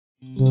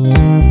Hello,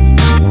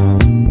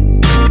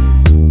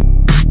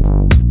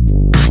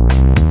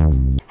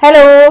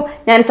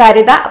 I am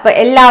Sarita.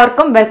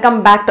 Welcome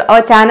back to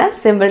our channel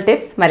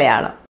SimpleTips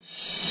Malayalam.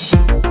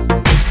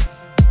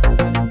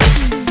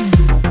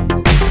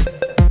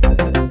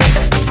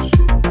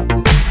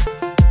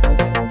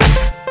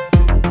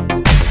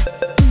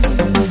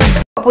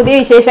 പുതിയ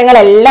വിശേഷങ്ങൾ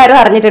എല്ലാവരും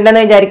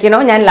അറിഞ്ഞിട്ടുണ്ടെന്ന് വിചാരിക്കുന്നു.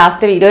 ഞാൻ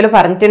ലാസ്റ്റ് വീഡിയോയിൽ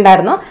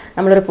പറഞ്ഞിട്ടുണ്ടായിരുന്നു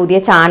നമ്മളൊരു പുതിയ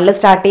ചാനൽ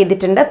സ്റ്റാർട്ട്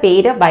ചെയ്തിട്ടുണ്ട്.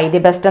 പേര് ബൈ ദി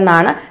ബെസ്റ്റ്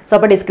എന്നാണ്. സോ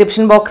അപ്പോൾ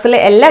ഡിസ്ക്രിപ്ഷൻ ബോക്സിൽ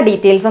എല്ലാ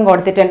ഡീറ്റെയിൽസും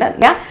കൊടുത്തിട്ടുണ്ട്.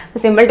 ഞാൻ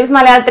സിമ്പിൾ ടിപ്സ്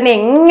മലയാളത്തിനെ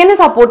എങ്ങനെ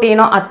സപ്പോർട്ട്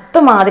ചെയ്യണോ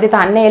അതുമാതിരി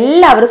തന്നെ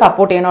എല്ലാവരും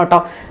സപ്പോർട്ട് ചെയ്യണം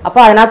കേട്ടോ.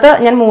 അപ്പോൾ അതിനകത്ത്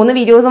ഞാൻ 3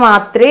 വീഡിയോസ്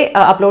മാത്രമേ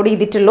അപ്ലോഡ്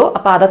ചെയ്തിട്ടുള്ളൂ.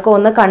 അപ്പോൾ അതൊക്കെ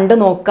ഒന്ന് കണ്ടു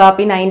നോക്കുക,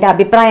 പിന്നെ അതിൻ്റെ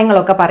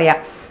അഭിപ്രായങ്ങളൊക്കെ പറയാം.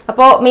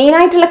 അപ്പോൾ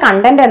മെയിനായിട്ടുള്ള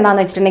കണ്ടന്റ്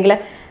എന്താണെന്ന് വെച്ചിട്ടുണ്ടെങ്കിൽ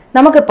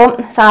നമുക്കിപ്പം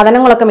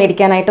സാധനങ്ങളൊക്കെ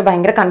മേടിക്കാനായിട്ട്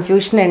ഭയങ്കര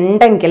കൺഫ്യൂഷൻ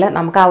ഉണ്ടെങ്കിൽ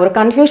നമുക്ക് ആ ഒരു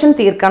കൺഫ്യൂഷൻ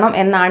തീർക്കണം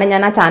എന്നാണ്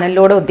ഞാൻ ആ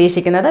ചാനലിലൂടെ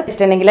ഉദ്ദേശിക്കുന്നത്.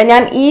 വെച്ചിട്ടുണ്ടെങ്കിൽ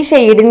ഞാൻ ഈ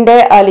ഷെയ്ഡിൻ്റെ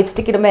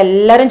ലിപ്സ്റ്റിക് ഇടുമ്പോൾ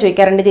എല്ലാവരും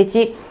ചോദിക്കാറുണ്ട്,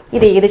 ചേച്ചി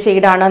ഇത് ഏത്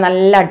ഷെയ്ഡാണ്,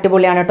 നല്ല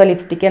അടിപൊളിയാണ് കേട്ടോ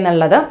ലിപ്സ്റ്റിക്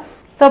എന്നുള്ളത്.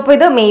 സോ അപ്പോൾ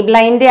ഇത്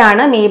മെയ്ബ്ലൈൻ്റെ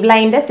ആണ്.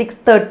 മെയ്ബ്ലൈൻ്റെ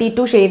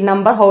 632 ഷെയ്ഡ്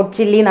നമ്പർ ഹോട്ട്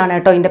ചില്ലി എന്നാണ്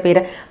കേട്ടോ ഇതിൻ്റെ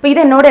പേര്. അപ്പോൾ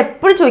ഇത് എന്നോട്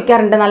എപ്പോഴും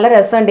ചോദിക്കാറുണ്ട്, നല്ല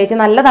രസമുണ്ട് ചേച്ചി,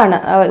 നല്ലതാണ്,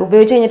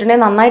 ഉപയോഗിച്ച്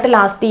കഴിഞ്ഞിട്ടുണ്ടെങ്കിൽ നന്നായിട്ട്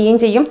ലാസ്റ്റ് ചെയ്യുകയും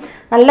ചെയ്യും,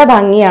 നല്ല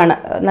ഭംഗിയാണ്,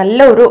 നല്ല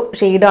ഒരു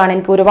ഷെയ്ഡാണ്,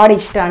 എനിക്ക് ഒരുപാട്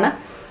ഇഷ്ടമാണ്.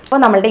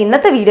 അപ്പോൾ നമ്മളുടെ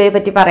ഇന്നത്തെ വീഡിയോയെ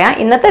പറ്റി പറയാം.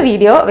 ഇന്നത്തെ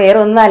വീഡിയോ വേറെ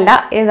ഒന്നുമല്ല,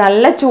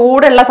 നല്ല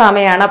ചൂടുള്ള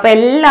സമയമാണ്. അപ്പോൾ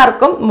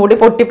എല്ലാവർക്കും മുടി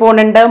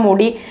പൊട്ടിപ്പോണുണ്ട്,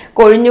 മുടി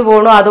കൊഴിഞ്ഞു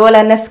പോകണു, അതുപോലെ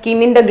തന്നെ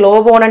സ്കിന്നിൻ്റെ ഗ്ലോ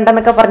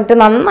പോകണുണ്ടെന്നൊക്കെ പറഞ്ഞിട്ട്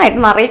നന്നായിട്ട്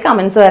നിറയെ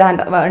കമൻസ്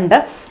വരാറുണ്ട്.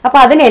 അപ്പോൾ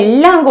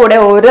അതിനെല്ലാം കൂടെ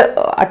ഒരു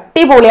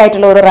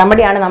അടിപൊളിയായിട്ടുള്ള ഒരു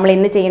റെമഡിയാണ് നമ്മൾ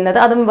ഇന്ന്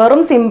ചെയ്യുന്നത്. അതും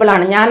വെറും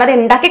സിമ്പിളാണ്. ഞാനത്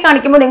ഉണ്ടാക്കി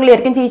കാണിക്കുമ്പോൾ നിങ്ങൾ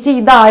വിചാരിക്കും ചേച്ചി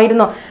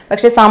ഇതായിരുന്നോ,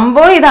 പക്ഷേ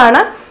സംഭവം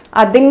ഇതാണ്.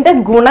 അതിൻ്റെ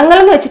ഗുണങ്ങൾ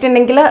എന്ന്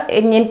വെച്ചിട്ടുണ്ടെങ്കിൽ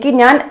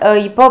ഞാൻ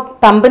ഇപ്പോൾ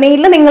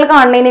തമ്പനയിൽ നിങ്ങൾ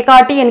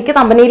കാണുന്നതിനെക്കാട്ടി എനിക്ക്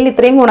തമ്പനയിൽ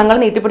ഇത്രയും ഗുണങ്ങൾ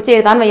നീട്ടിപ്പിടിച്ച്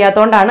എഴുതാൻ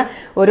വയ്യാത്തതുകൊണ്ടാണ്.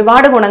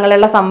 ഒരുപാട്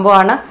ഗുണങ്ങളുള്ള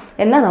സംഭവമാണ്,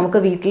 എന്നാൽ നമുക്ക്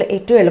വീട്ടിൽ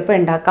ഏറ്റവും എളുപ്പം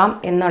ഉണ്ടാക്കാം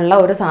എന്നുള്ള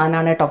ഒരു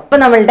സാധനമാണ് കേട്ടോ.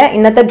 അപ്പോൾ നമ്മളുടെ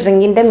ഇന്നത്തെ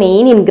ഡ്രിങ്കിൻ്റെ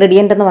മെയിൻ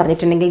ഇൻഗ്രീഡിയൻ്റ് എന്ന്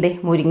പറഞ്ഞിട്ടുണ്ടെങ്കിൽ ഇത്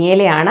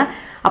മുരിങ്ങയിലയാണ്.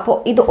 അപ്പോൾ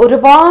ഇത്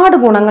ഒരുപാട്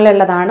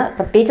ഗുണങ്ങളുള്ളതാണ്,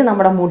 പ്രത്യേകിച്ച്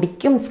നമ്മുടെ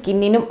മുടിക്കും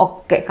സ്കിന്നിനും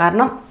ഒക്കെ.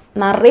 കാരണം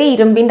നിറയെ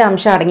ഇരുമ്പിൻ്റെ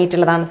അംശം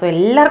അടങ്ങിയിട്ടുള്ളതാണ്. സോ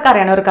എല്ലാവർക്കും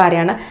അറിയണ ഒരു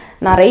കാര്യമാണ്,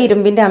 നിറയെ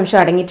ഇരുമ്പിൻ്റെ അംശം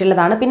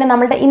അടങ്ങിയിട്ടുള്ളതാണ്. പിന്നെ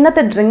നമ്മളുടെ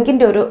ഇന്നത്തെ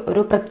ഡ്രിങ്കിൻ്റെ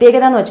ഒരു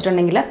പ്രത്യേകത എന്ന്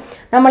വെച്ചിട്ടുണ്ടെങ്കിൽ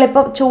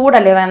നമ്മളിപ്പോൾ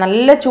ചൂടല്ലേ,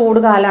 നല്ല ചൂട്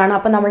കാലമാണ്.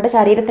 അപ്പോൾ നമ്മളുടെ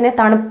ശരീരത്തിനെ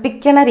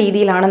തണുപ്പിക്കണ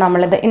രീതിയിലാണ്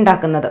നമ്മളിത്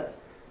ഉണ്ടാക്കുന്നത്.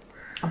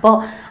 അപ്പോൾ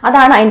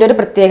അതാണ് അതിൻ്റെ ഒരു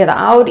പ്രത്യേകത.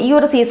 ഈ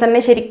ഒരു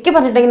സീസണിനെ ശരിക്കും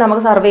പറഞ്ഞിട്ടുണ്ടെങ്കിൽ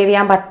നമുക്ക് സർവൈവ്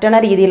ചെയ്യാൻ പറ്റണ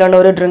രീതിയിലുള്ള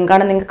ഒരു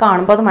ഡ്രിങ്കാണ്. നിങ്ങൾക്ക്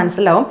കാണുമ്പോൾ അത്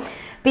മനസ്സിലാവും.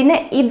 പിന്നെ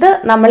ഇത്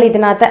നമ്മൾ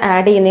ഇതിനകത്ത്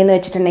ആഡ് ചെയ്യുന്നതെന്ന്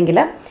വെച്ചിട്ടുണ്ടെങ്കിൽ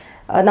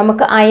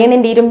നമുക്ക്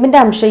അയണിൻ്റെ ഇരുമ്പിൻ്റെ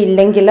അംശം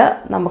ഇല്ലെങ്കിൽ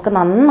നമുക്ക്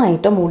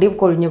നന്നായിട്ട് മുടി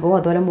കൊഴിഞ്ഞു പോകും,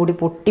 അതുപോലെ മുടി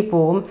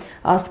പൊട്ടിപ്പോവും,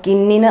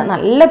 സ്കിന്നിന്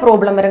നല്ല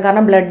പ്രോബ്ലം വരും.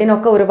 കാരണം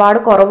ബ്ലഡിനൊക്കെ ഒരുപാട്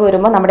കുറവ്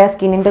വരുമ്പോൾ നമ്മുടെ ആ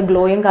സ്കിന്നിൻ്റെ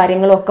ഗ്ലോയും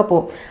കാര്യങ്ങളും ഒക്കെ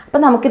പോകും.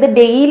 അപ്പോൾ നമുക്കിത്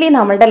ഡെയിലി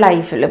നമ്മളുടെ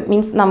ലൈഫിൽ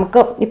മീൻസ്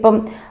നമുക്ക് ഇപ്പം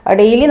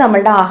ഡെയിലി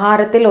നമ്മളുടെ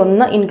ആഹാരത്തിൽ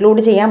ഒന്ന്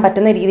ഇൻക്ലൂഡ് ചെയ്യാൻ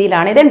പറ്റുന്ന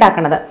രീതിയിലാണ് ഇത്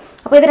ഉണ്ടാക്കുന്നത്.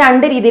 അപ്പോൾ ഇത്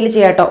 2 രീതിയിൽ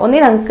ചെയ്യാം കേട്ടോ. ഒന്നി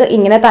നമുക്ക്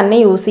ഇങ്ങനെ തന്നെ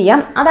യൂസ്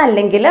ചെയ്യാം,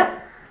 അതല്ലെങ്കിൽ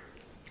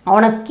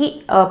ഉണക്കി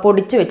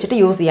പൊടിച്ച് വെച്ചിട്ട്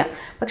യൂസ് ചെയ്യാം.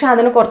 പക്ഷെ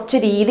അതിന് കുറച്ച്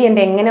രീതിയുണ്ട്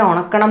എങ്ങനെ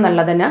ഉണക്കണം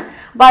എന്നുള്ളതിന്.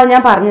 അപ്പോൾ അത്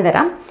ഞാൻ പറഞ്ഞു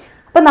തരാം.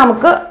 അപ്പോൾ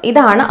നമുക്ക്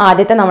ഇതാണ്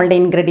ആദ്യത്തെ നമ്മളുടെ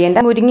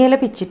ഇൻഗ്രീഡിയൻറ്റ്. മുരിങ്ങയില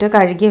പിച്ചിട്ട്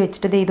കഴുകി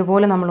വെച്ചിട്ട്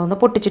ഇതുപോലെ നമ്മളൊന്ന്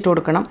പൊട്ടിച്ചിട്ട്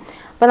കൊടുക്കണം.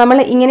 അപ്പോൾ നമ്മൾ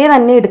ഇങ്ങനെ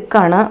തന്നെ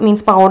എടുക്കുകയാണ്,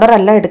 മീൻസ് പൗഡർ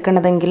അല്ല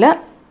എടുക്കണതെങ്കിൽ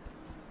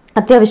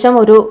അത്യാവശ്യം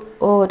ഒരു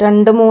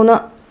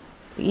 2-3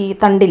 ഈ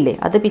തണ്ടില്ലേ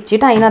അത്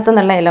പിച്ചിട്ട് അതിനകത്ത്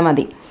നല്ല ഇല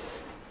മതി.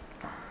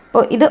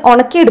 അപ്പോൾ ഇത്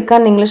ഉണക്കിയെടുക്കാൻ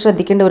നിങ്ങൾ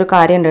ശ്രദ്ധിക്കേണ്ട ഒരു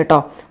കാര്യമുണ്ട് കേട്ടോ.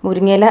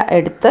 മുരിങ്ങയില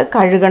എടുത്ത്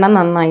കഴുകണം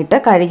നന്നായിട്ട്.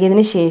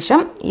 കഴുകിയതിന് ശേഷം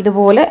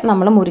ഇതുപോലെ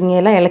നമ്മൾ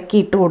മുരിങ്ങയില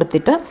ഇളക്കിയിട്ട്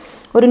കൊടുത്തിട്ട്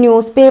ഒരു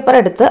ന്യൂസ് പേപ്പർ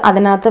എടുത്ത്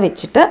അതിനകത്ത്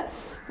വെച്ചിട്ട്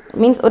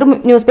മീൻസ് ഒരു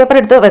ന്യൂസ് പേപ്പർ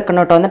എടുത്ത്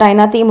വെക്കണം കേട്ടോ. എന്നിട്ട്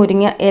അതിനകത്ത് ഈ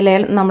മുരിങ്ങ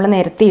ഇലയിൽ നമ്മൾ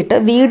നിരത്തിയിട്ട്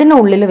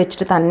വീടിനുള്ളിൽ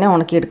വെച്ചിട്ട് തന്നെ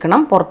ഉണക്കിയെടുക്കണം,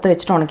 പുറത്ത്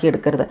വെച്ചിട്ട്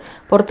ഉണക്കിയെടുക്കരുത്.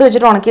 പുറത്ത്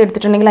വെച്ചിട്ട്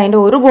ഉണക്കിയെടുത്തിട്ടുണ്ടെങ്കിൽ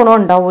അതിൻ്റെ ഒരു ഗുണം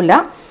ഉണ്ടാവില്ല.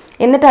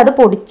 എന്നിട്ട് അത്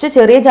പൊടിച്ച്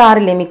ചെറിയ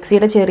ജാറില്ലേ,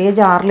 മിക്സിയുടെ ചെറിയ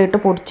ജാറിലിട്ട്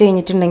പൊടിച്ച്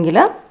കഴിഞ്ഞിട്ടുണ്ടെങ്കിൽ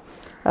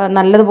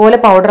നല്ലതുപോലെ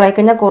പൗഡറായി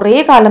കഴിഞ്ഞാൽ കുറേ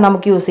കാലം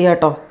നമുക്ക് യൂസ് ചെയ്യാം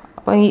കേട്ടോ.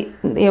 അപ്പോൾ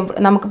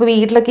നമുക്കിപ്പോൾ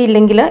വീട്ടിലൊക്കെ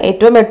ഇല്ലെങ്കിൽ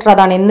ഏറ്റവും ബെറ്റർ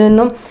അതാണ്.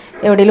 എന്നും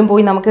എവിടെയെങ്കിലും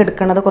പോയി നമുക്ക്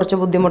എടുക്കുന്നത് കുറച്ച്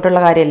ബുദ്ധിമുട്ടുള്ള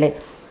കാര്യമല്ലേ.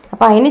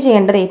 അപ്പോൾ അതിന്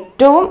ചെയ്യേണ്ടത്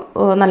ഏറ്റവും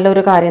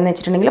നല്ലൊരു കാര്യം എന്ന്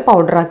വെച്ചിട്ടുണ്ടെങ്കിൽ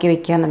പൗഡറാക്കി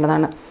വെക്കുക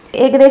എന്നുള്ളതാണ്.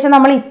 ഏകദേശം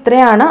നമ്മൾ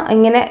ഇത്രയാണ്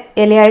ഇങ്ങനെ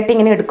ഇലയായിട്ട്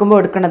ഇങ്ങനെ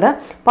എടുക്കുന്നത്.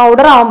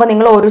 പൗഡർ ആകുമ്പോൾ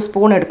നിങ്ങൾ 1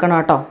 സ്പൂൺ എടുക്കണം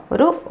കേട്ടോ.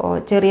 ഒരു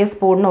ചെറിയ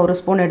സ്പൂണിന് 1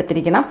 സ്പൂൺ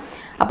എടുത്തിരിക്കണം.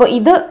 അപ്പോൾ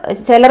ഇത്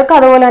ചിലർക്ക്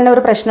അതുപോലെ തന്നെ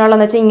ഒരു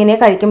പ്രശ്നമുള്ളതെന്ന് വെച്ചാൽ ഇങ്ങനെ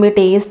കഴിക്കുമ്പോൾ ഈ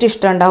ടേസ്റ്റ്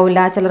ഇഷ്ടം ഉണ്ടാവില്ല,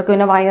 ചിലർക്ക്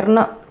പിന്നെ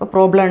വയറിന്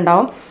പ്രോബ്ലം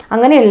ഉണ്ടാവും.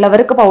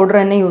 അങ്ങനെയുള്ളവർക്ക് പൗഡർ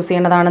തന്നെ യൂസ്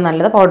ചെയ്യേണ്ടതാണ്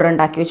നല്ലത്, പൗഡർ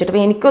ഉണ്ടാക്കി വെച്ചിട്ട്.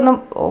 അപ്പോൾ എനിക്കൊന്നും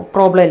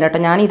പ്രോബ്ലം ഇല്ല കേട്ടോ,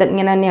 ഞാൻ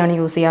ഇങ്ങനെ തന്നെയാണ്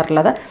യൂസ്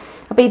ചെയ്യാറുള്ളത്.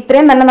 അപ്പോൾ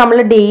ഇത്രയും തന്നെ നമ്മൾ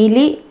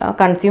ഡെയിലി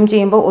കൺസ്യൂം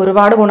ചെയ്യുമ്പോൾ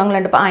ഒരുപാട്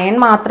ഗുണങ്ങളുണ്ട്. ഇപ്പോൾ അയൺ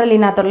മാത്രമല്ല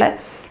ഇതിനകത്തുള്ള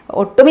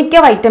ഒട്ടുമിക്ക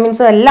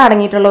വൈറ്റമിൻസും എല്ലാം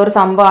അടങ്ങിയിട്ടുള്ള ഒരു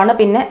സംഭവമാണ്.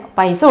 പിന്നെ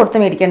പൈസ കൊടുത്ത്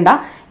മേടിക്കേണ്ട,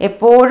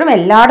 എപ്പോഴും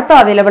എല്ലായിടത്തും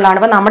അവൈലബിൾ ആണ്.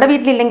 അപ്പോൾ നമ്മുടെ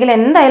വീട്ടിലില്ലെങ്കിൽ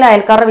എന്തായാലും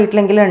അയൽക്കാരുടെ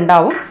വീട്ടിലെങ്കിലും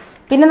ഉണ്ടാവും.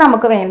 പിന്നെ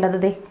നമുക്ക്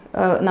വേണ്ടത്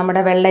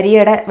നമ്മുടെ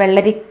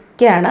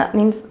വെള്ളരിക്കയാണ്,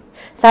 മീൻസ്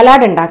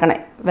സലാഡ് ഉണ്ടാക്കണേ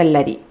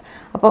വെള്ളരി.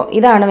 അപ്പോൾ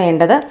ഇതാണ്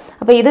വേണ്ടത്.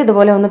 അപ്പോൾ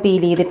ഇതുപോലെ ഒന്ന്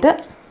പീൽ ചെയ്തിട്ട്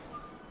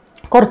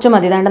കുറച്ച്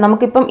മതി. ഇതാണ്ട്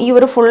നമുക്കിപ്പം ഈ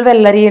ഒരു ഫുൾ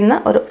വെള്ളരിയിൽ നിന്ന്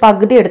ഒരു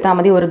പകുതി എടുത്താൽ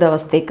മതി ഒരു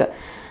ദിവസത്തേക്ക്.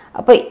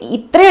 അപ്പോൾ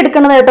ഇത്രയും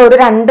എടുക്കുന്നത് കേട്ടോ, ഒരു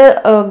 2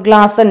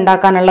 ഗ്ലാസ്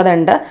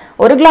ഉണ്ടാക്കാനുള്ളതുണ്ട്.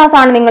 1 ഗ്ലാസ്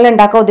ആണ് നിങ്ങൾ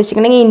ഉണ്ടാക്കാൻ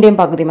ഉദ്ദേശിക്കണമെങ്കിൽ ഇതിൻ്റെയും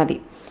പകുതി മതി.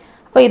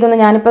 അപ്പോൾ ഇതൊന്ന്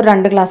ഞാനിപ്പോൾ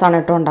 2 ഗ്ലാസ് ആണ്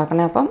കേട്ടോ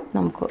ഉണ്ടാക്കണേ. അപ്പം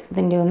നമുക്ക്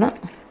ഇതിൻ്റെ ഒന്ന്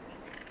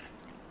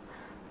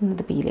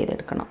ഇത് പീൽ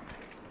ചെയ്തെടുക്കണം.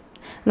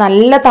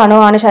 നല്ല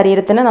തണുവാണ്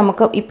ശരീരത്തിന്.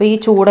 നമുക്ക് ഇപ്പോൾ ഈ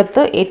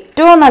ചൂടത്ത്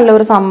ഏറ്റവും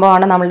നല്ലൊരു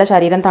സംഭവമാണ് നമ്മളുടെ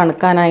ശരീരം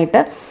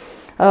തണുക്കാനായിട്ട്.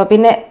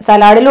 പിന്നെ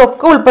സലാഡിലും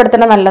ഒക്കെ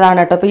ഉൾപ്പെടുത്തുന്നത് നല്ലതാണ്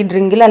കേട്ടോ. അപ്പോൾ ഈ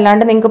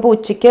ഡ്രിങ്കിലല്ലാണ്ട് നിങ്ങൾക്ക് ഇപ്പോൾ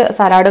ഉച്ചയ്ക്ക്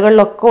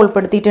സലാഡുകളിലൊക്കെ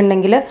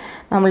ഉൾപ്പെടുത്തിയിട്ടുണ്ടെങ്കിൽ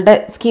നമ്മളുടെ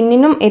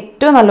സ്കിന്നിനും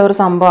ഏറ്റവും നല്ലൊരു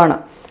സംഭവമാണ്.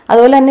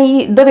 അതുപോലെ തന്നെ ഈ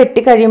ഇത്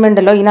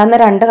വെട്ടിക്കഴിയുമ്പോണ്ടല്ലോ ഇതിനകത്ത്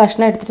 2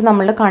 കഷ്ണം എടുത്തിട്ട്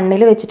നമ്മൾ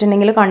കണ്ണിൽ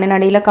വെച്ചിട്ടുണ്ടെങ്കിൽ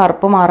കണ്ണിനടിയിലെ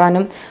കറുപ്പ്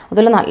മാറാനും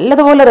അതുപോലെ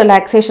നല്ലതുപോലെ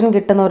റിലാക്സേഷൻ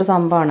കിട്ടുന്ന ഒരു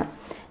സംഭവമാണ്.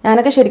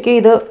 ഞാനൊക്കെ ശരിക്കും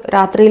ഇത്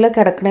രാത്രിയിൽ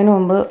കിടക്കുന്നതിന്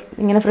മുമ്പ്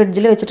ഇങ്ങനെ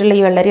ഫ്രിഡ്ജിൽ വെച്ചിട്ടുള്ള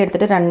ഈ വെള്ളരി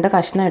എടുത്തിട്ട് 2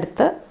 കഷ്ണം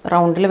എടുത്ത്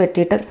റൗണ്ടിൽ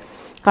വെട്ടിയിട്ട്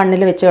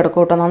കണ്ണിൽ വെച്ച്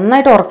കിടക്കും കേട്ടോ.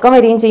 നന്നായിട്ട് ഉറക്കം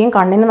വരികയും ചെയ്യും,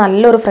 കണ്ണിന്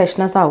നല്ലൊരു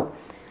ഫ്രഷ്നെസ് ആവും.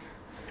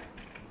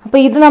 അപ്പോൾ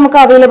ഇത് നമുക്ക്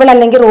അവൈലബിൾ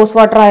അല്ലെങ്കിൽ റോസ്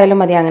വാട്ടർ ആയാലും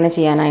മതി അങ്ങനെ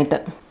ചെയ്യാനായിട്ട്.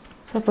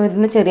 സോ അപ്പോൾ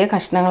ഇതിന് ചെറിയ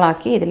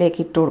കഷ്ണങ്ങളാക്കി ഇതിലേക്ക്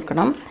ഇട്ട്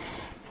കൊടുക്കണം.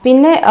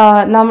 പിന്നെ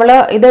നമ്മൾ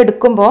ഇത്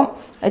എടുക്കുമ്പോൾ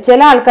ചില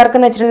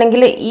ആൾക്കാർക്കെന്ന്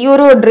വെച്ചിട്ടുണ്ടെങ്കിൽ ഈ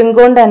ഒരു ഡ്രിങ്ക്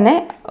കൊണ്ട് തന്നെ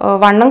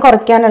വണ്ണം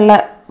കുറയ്ക്കാനുള്ള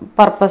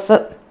പർപ്പസ്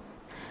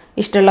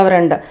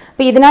ഇഷ്ടമുള്ളവരുണ്ട്.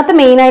 അപ്പോൾ ഇതിനകത്ത്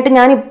മെയിനായിട്ട്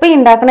ഞാനിപ്പോൾ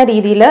ഉണ്ടാക്കുന്ന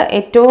രീതിയിൽ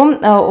ഏറ്റവും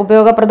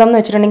ഉപയോഗപ്രദം എന്ന്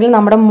വെച്ചിട്ടുണ്ടെങ്കിൽ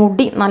നമ്മുടെ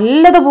മുടി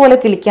നല്ലതുപോലെ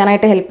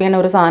കിളിക്കാനായിട്ട് ഹെൽപ്പ്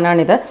ചെയ്യുന്ന ഒരു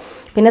സാധനമാണിത്.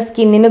 പിന്നെ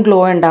സ്കിന്നിന് ഗ്ലോ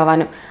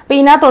ഉണ്ടാവാനും. അപ്പോൾ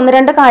ഇതിനകത്ത്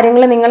 1-2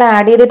 കാര്യങ്ങൾ നിങ്ങൾ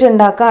ആഡ് ചെയ്തിട്ട്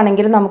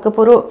ഉണ്ടാക്കുകയാണെങ്കിൽ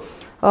നമുക്കിപ്പോൾ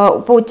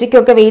ഇപ്പോൾ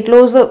ഉച്ചയ്ക്കൊക്കെ വെയിറ്റ്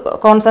ലോസ്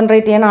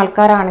കോൺസെൻട്രേറ്റ് ചെയ്യുന്ന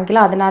ആൾക്കാരാണെങ്കിൽ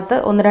അതിനകത്ത്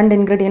 1-2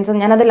 ഇൻഗ്രീഡിയൻസ്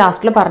ഞാനത്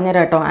ലാസ്റ്റിൽ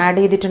പറഞ്ഞുതരാം കേട്ടോ. ആഡ്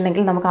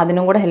ചെയ്തിട്ടുണ്ടെങ്കിൽ നമുക്ക്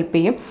അതിനും കൂടെ ഹെൽപ്പ്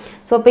ചെയ്യും.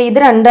 സോ അപ്പോൾ ഇത്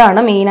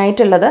 2ആണ്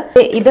മെയിനായിട്ടുള്ളത്.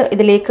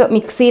 ഇതിലേക്ക്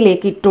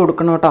മിക്സിയിലേക്ക് ഇട്ട്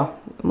കൊടുക്കണം കേട്ടോ.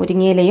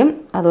 മുരിങ്ങയിലയും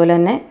അതുപോലെ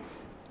തന്നെ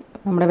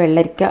നമ്മുടെ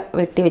വെള്ളരിക്ക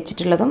വെട്ടി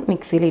വെച്ചിട്ടുള്ളതും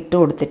മിക്സിയിൽ ഇട്ട്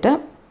കൊടുത്തിട്ട്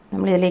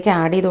നമ്മളിതിലേക്ക്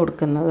ആഡ് ചെയ്ത്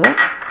കൊടുക്കുന്നത്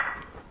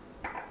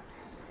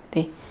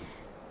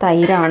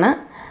തൈരാണ്.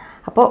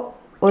 അപ്പോൾ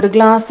 1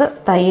 ഗ്ലാസ്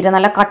തൈര്,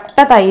 നല്ല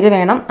കട്ട തൈര്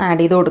വേണം ആഡ്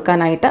ചെയ്ത്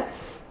കൊടുക്കാനായിട്ട്.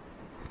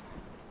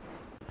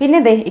 പിന്നെ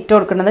ഇട്ട്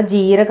കൊടുക്കുന്നത്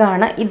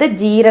ജീരകമാണ്. ഇത്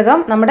ജീരകം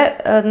നമ്മുടെ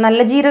നല്ല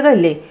ജീരകം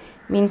ഇല്ലേ,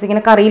 മീൻസ്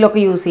ഇങ്ങനെ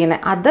കറിയിലൊക്കെ യൂസ്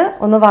ചെയ്യുന്നത്, അത്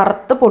ഒന്ന്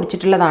വറുത്ത്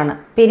പൊടിച്ചിട്ടുള്ളതാണ്.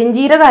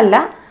 പെരിഞ്ജീരകമല്ല,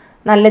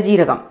 നല്ല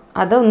ജീരകം,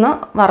 അതൊന്ന്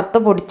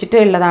വറുത്ത്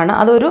പൊടിച്ചിട്ടുള്ളതാണ്.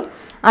 അതൊരു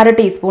 1/2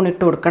 ടീസ്പൂൺ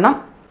ഇട്ട് കൊടുക്കണം.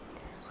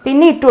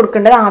 പിന്നെ ഇട്ട്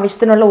കൊടുക്കേണ്ടത്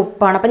ആവശ്യത്തിനുള്ള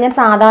ഉപ്പാണ്. അപ്പോൾ ഞാൻ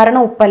സാധാരണ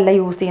ഉപ്പല്ല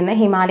യൂസ് ചെയ്യുന്നത്,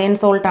 ഹിമാലയൻ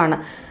സോൾട്ടാണ്.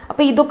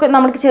 അപ്പോൾ ഇതൊക്കെ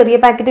നമുക്ക് ചെറിയ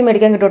പാക്കറ്റ്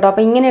മേടിക്കാൻ കിട്ടും കേട്ടോ.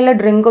 അപ്പോൾ ഇങ്ങനെയുള്ള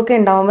ഡ്രിങ്കൊക്കെ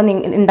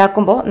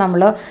ഉണ്ടാക്കുമ്പോൾ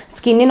നമ്മൾ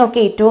സ്കിന്നിനൊക്കെ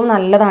ഏറ്റവും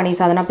നല്ലതാണ് ഈ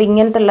സാധനം. അപ്പോൾ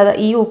ഇങ്ങനത്തെ ഉള്ളത്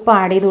ഈ ഉപ്പ്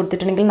ആഡ് ചെയ്ത്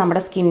കൊടുത്തിട്ടുണ്ടെങ്കിൽ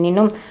നമ്മുടെ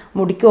സ്കിന്നിനും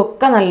മുടിക്കും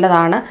ഒക്കെ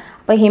നല്ലതാണ്.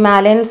 അപ്പോൾ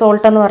ഹിമാലയൻ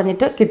സോൾട്ട് എന്ന്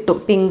പറഞ്ഞിട്ട് കിട്ടും,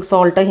 പിങ്ക്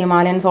സോൾട്ട്,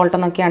 ഹിമാലയൻ സോൾട്ട്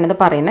എന്നൊക്കെയാണ് ഇത്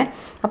പറയുന്നത്.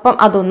 അപ്പം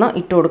അതൊന്ന്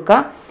ഇട്ട്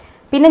കൊടുക്കുക.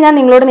 പിന്നെ ഞാൻ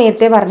നിങ്ങളോട്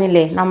നേരത്തെ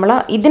പറഞ്ഞില്ലേ, നമ്മൾ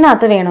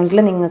ഇതിനകത്ത് വേണമെങ്കിൽ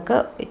നിങ്ങൾക്ക്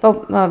ഇപ്പോൾ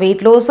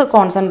വെയിറ്റ് ലോസ്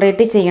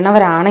കോൺസെൻട്രേറ്റ്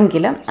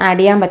ചെയ്യണവരാണെങ്കിൽ ആഡ്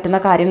ചെയ്യാൻ പറ്റുന്ന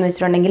കാര്യം എന്ന്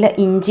വെച്ചിട്ടുണ്ടെങ്കിൽ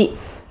ഇഞ്ചി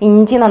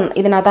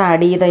ഇതിനകത്ത്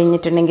ആഡ് ചെയ്ത്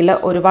കഴിഞ്ഞിട്ടുണ്ടെങ്കിൽ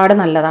ഒരുപാട്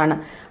നല്ലതാണ്.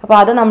 അപ്പോൾ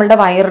അത് നമ്മളുടെ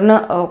വയറിന്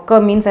ഒക്കെ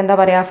മീൻസ് എന്താ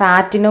പറയുക,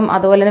 ഫാറ്റിനും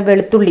അതുപോലെ തന്നെ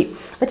വെളുത്തുള്ളി.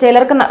 അപ്പോൾ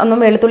ചിലർക്ക് ഒന്നും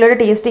വെളുത്തുള്ളിയുടെ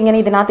ടേസ്റ്റ് ഇങ്ങനെ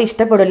ഇതിനകത്ത്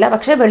ഇഷ്ടപ്പെടില്ല.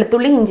 പക്ഷേ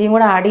വെളുത്തുള്ളി ഇഞ്ചിയും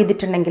കൂടെ ആഡ്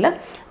ചെയ്തിട്ടുണ്ടെങ്കിൽ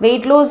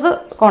വെയിറ്റ് ലോസ്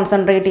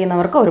കോൺസെൻട്രേറ്റ്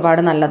ചെയ്യുന്നവർക്ക്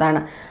ഒരുപാട്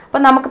നല്ലതാണ്.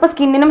 അപ്പോൾ നമുക്കിപ്പോൾ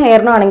സ്കിന്നിനും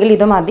ഹെയറിനും ആണെങ്കിൽ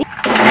ഇത് മതി.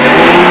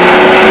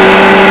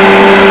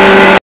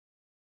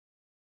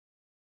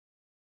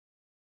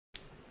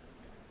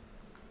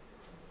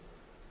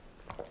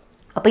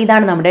 അപ്പോൾ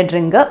ഇതാണ് നമ്മുടെ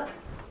ഡ്രിങ്ക്.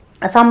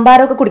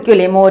 സംഭാരമൊക്കെ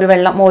കുടിക്കൂലേ, മോരും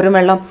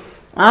വെള്ളം,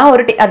 ആ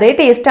ഒരു അതേ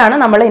ടേസ്റ്റാണ്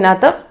നമ്മൾ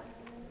ഇതിനകത്ത്.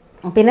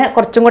 പിന്നെ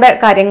കുറച്ചും കൂടെ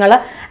കാര്യങ്ങൾ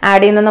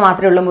ആഡ് ചെയ്യുന്നതെന്ന്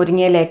മാത്രമേ ഉള്ളൂ,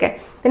 മുരിങ്ങയിലേക്ക്.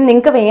 പിന്നെ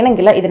നിങ്ങൾക്ക്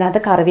വേണമെങ്കിൽ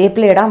ഇതിനകത്ത്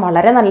കറിവേപ്പില ഇടാം,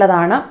 വളരെ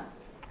നല്ലതാണ്.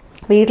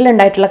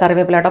 വീട്ടിലുണ്ടായിട്ടുള്ള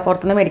കറിവേപ്പില കേട്ടോ,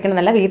 പുറത്തുനിന്ന്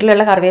മേടിക്കണമെന്നല്ല,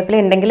 വീട്ടിലുള്ള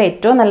കറിവേപ്പില ഉണ്ടെങ്കിൽ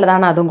ഏറ്റവും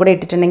നല്ലതാണ്. അതും കൂടെ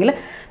ഇട്ടിട്ടുണ്ടെങ്കിൽ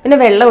പിന്നെ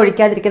വെള്ളം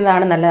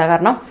ഒഴിക്കാതിരിക്കുന്നതാണ് നല്ലത്.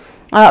 കാരണം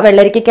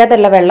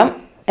വെള്ളരിക്കകത്തുള്ള വെള്ളം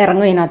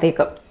ഇറങ്ങും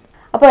ഇതിനകത്തേക്ക്.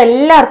 അപ്പോൾ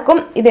എല്ലാവർക്കും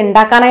ഇത്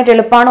ഉണ്ടാക്കാനായിട്ട്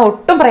എളുപ്പമാണ്,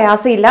 ഒട്ടും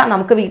പ്രയാസമില്ല.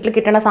 നമുക്ക് വീട്ടിൽ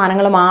കിട്ടുന്ന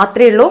സാധനങ്ങൾ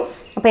മാത്രമേ ഉള്ളൂ.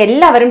 അപ്പോൾ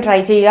എല്ലാവരും ട്രൈ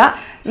ചെയ്യുക.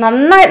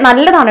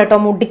 നല്ലതാണ് കേട്ടോ,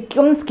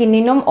 മുടിക്കും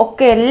സ്കിന്നിനും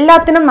ഒക്കെ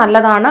എല്ലാത്തിനും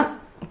നല്ലതാണ്.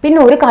 പിന്നെ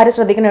ഒരു കാര്യം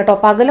ശ്രദ്ധിക്കണം കേട്ടോ,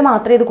 പകൽ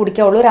മാത്രമേ ഇത്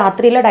കുടിക്കാവുള്ളൂ.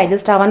 രാത്രിയിൽ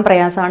ഡൈജസ്റ്റ് ആവാൻ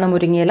പ്രയാസമാണ്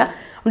മുരിങ്ങയില.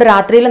 അതുകൊണ്ട്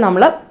രാത്രിയിൽ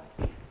നമ്മൾ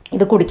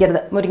ഇത്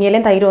കുടിക്കരുത്.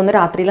 മുരിങ്ങയിലയും തൈരും ഒന്നും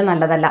രാത്രിയിൽ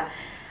നല്ലതല്ല.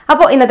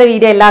 അപ്പോൾ ഇന്നത്തെ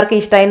വീഡിയോ എല്ലാവർക്കും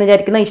ഇഷ്ടമായി എന്ന്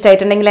വിചാരിക്കുന്നു.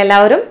 ഇഷ്ടമായിട്ടുണ്ടെങ്കിൽ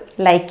എല്ലാവരും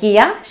ലൈക്ക്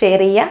ചെയ്യുക,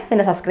 ഷെയർ ചെയ്യുക,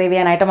 പിന്നെ സബ്സ്ക്രൈബ്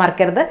ചെയ്യാനായിട്ട്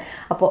മറക്കരുത്.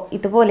 അപ്പോൾ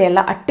ഇതുപോലെയുള്ള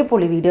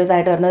അടിപൊളി വീഡിയോസ്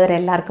ആയിട്ട് വരുന്നവരെ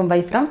എല്ലാവർക്കും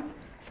ബൈ ഫ്രം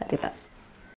സരിത.